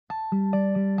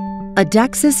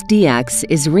AdexusDX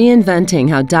is reinventing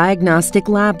how diagnostic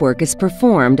lab work is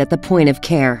performed at the point of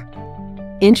care.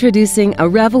 Introducing a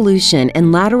revolution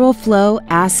in lateral flow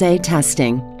assay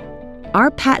testing.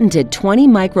 Our patented 20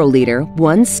 microliter,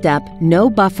 one-step,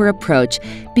 no-buffer approach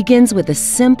begins with a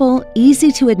simple,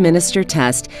 easy-to-administer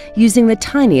test using the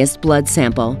tiniest blood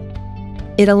sample.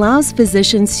 It allows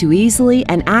physicians to easily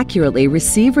and accurately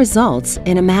receive results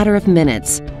in a matter of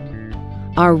minutes.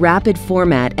 Our rapid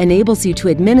format enables you to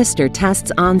administer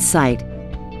tests on-site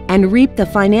and reap the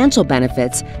financial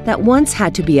benefits that once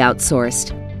had to be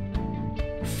outsourced.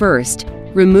 First,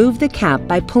 remove the cap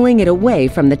by pulling it away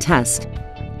from the test.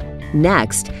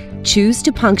 Next, choose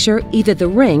to puncture either the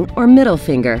ring or middle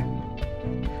finger.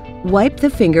 Wipe the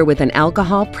finger with an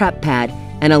alcohol prep pad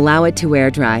and allow it to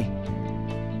air dry.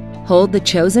 Hold the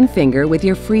chosen finger with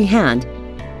your free hand.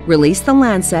 Release the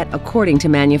lancet according to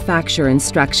manufacturer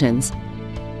instructions.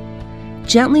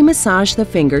 Gently massage the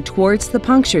finger towards the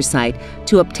puncture site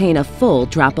to obtain a full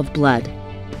drop of blood.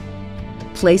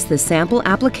 Place the sample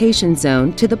application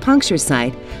zone to the puncture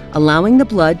site, allowing the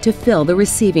blood to fill the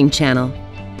receiving channel.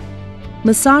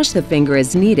 Massage the finger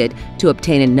as needed to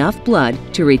obtain enough blood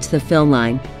to reach the fill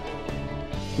line.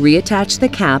 Reattach the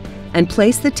cap and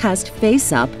place the test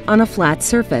face up on a flat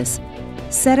surface.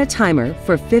 Set a timer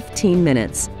for 15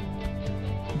 minutes.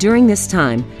 During this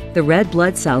time, the red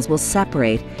blood cells will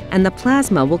separate and the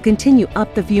plasma will continue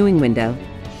up the viewing window.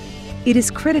 It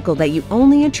is critical that you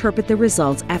only interpret the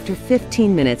results after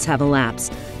 15 minutes have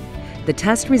elapsed. The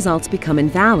test results become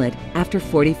invalid after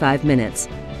 45 minutes.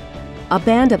 A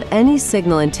band of any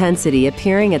signal intensity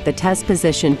appearing at the test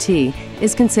position T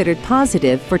is considered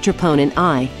positive for troponin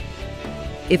I.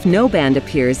 If no band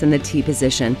appears in the T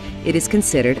position, it is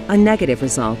considered a negative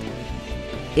result.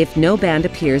 If no band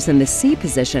appears in the C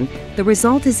position, the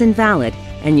result is invalid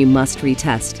and you must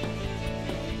retest.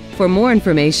 For more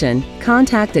information,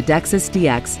 contact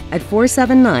AdexusDX at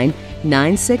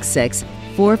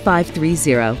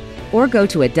 479-966-4530 or go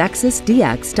to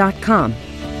AdexusDX.com.